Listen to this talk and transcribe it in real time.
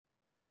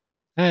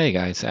Hey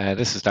guys,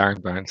 this is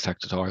Darren Barnes Tech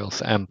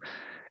Tutorials.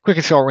 Quick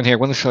and short one here. I'm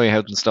going to show you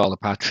how to install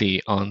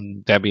Apache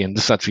on Debian.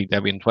 This is actually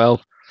Debian 12.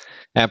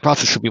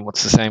 Process should be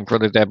much the same for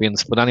other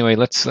Debians, but anyway,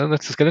 let's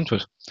just get into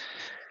it.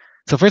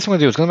 So first thing I'm going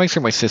to do is going to make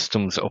sure my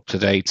system's up to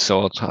date. So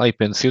I'll type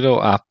in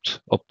sudo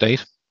apt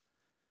update,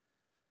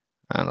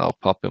 and I'll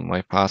pop in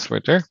my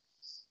password there.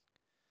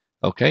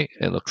 Okay,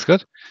 it looks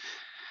good.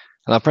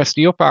 And I'll press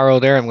the up arrow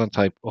there. I'm going to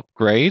type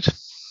upgrade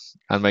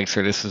and make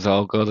sure this is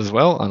all good as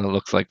well. And it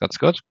looks like that's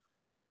good.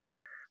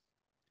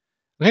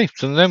 Okay,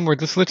 so then we're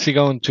just literally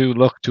going to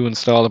look to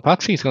install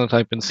Apache. It's going to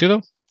type in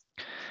sudo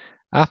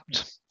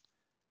apt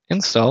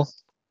install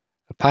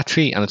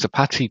Apache, and it's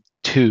Apache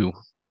 2. And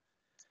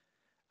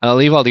I'll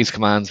leave all these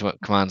commands where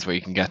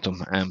you can get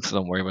them, so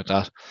don't worry about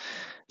that.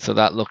 So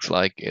that looks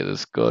like it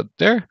is good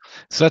there.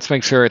 So let's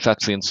make sure it's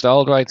actually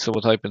installed right. So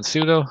we'll type in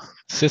sudo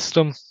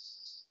systemctl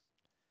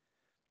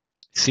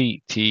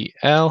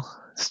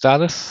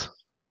status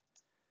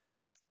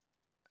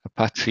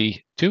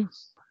Apache 2.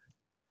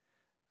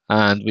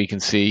 And we can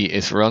see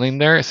it's running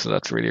there, so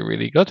that's really,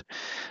 really good.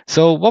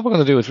 So what we're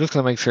going to do is we're just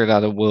going to make sure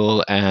that it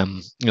will,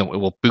 it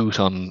will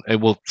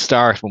it will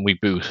start when we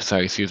boot.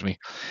 Sorry, excuse me.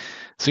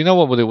 So you know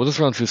what we'll do? We'll just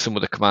run through some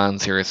of the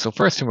commands here. So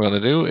first thing we're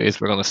going to do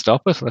is we're going to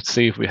stop it. Let's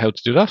see how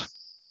to do that.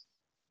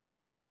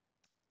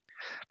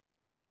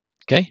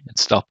 Okay, it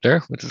stopped there,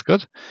 which is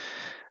good.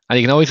 And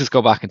you can always just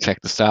go back and check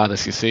the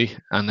status, you see,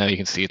 and now you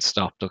can see it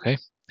stopped. Okay.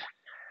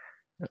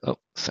 Oh,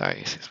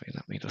 sorry, excuse me.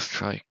 Let me just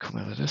try come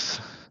out of this.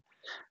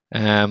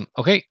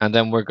 Okay, and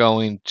then we're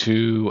going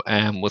to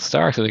we'll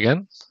start it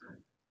again.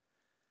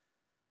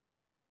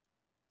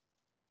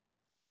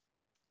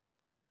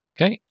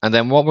 Okay, and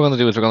then what we're going to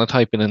do is we're going to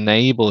type in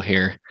enable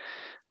here.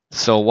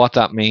 So what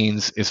that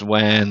means is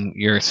when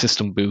your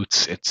system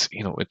boots, it's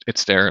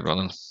it's there and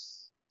running.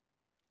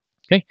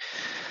 Okay,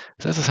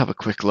 so let's just have a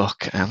quick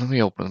look. And let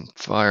me open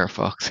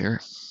Firefox here.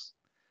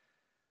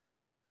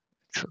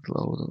 It should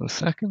load in a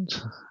second.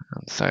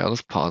 And sorry, I'll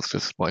just pause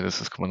this while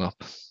this is coming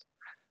up.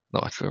 No,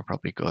 actually we're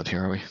probably good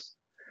here, are we? Let's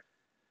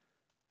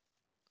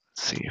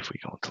see if we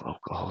go into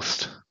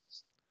localhost.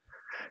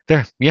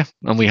 There, yeah,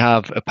 and we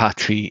have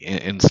Apache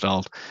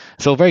installed.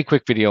 So a very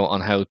quick video on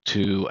how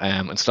to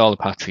install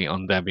Apache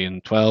on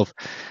Debian 12.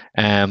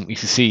 You can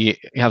see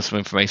you have some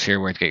information here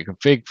where to get your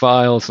config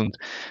files, and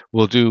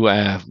we'll do,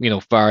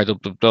 var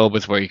dub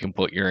is where you can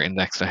put your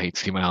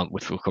index.html,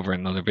 which we'll cover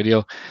in another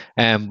video.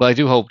 But I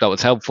do hope that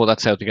was helpful.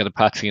 That's how to get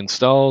Apache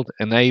installed,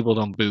 enabled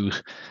on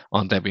boot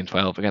on Debian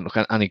 12. Again, look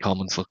at any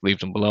comments, leave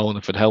them below, and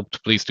if it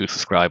helped, please do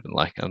subscribe and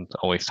like, and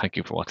always thank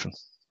you for watching.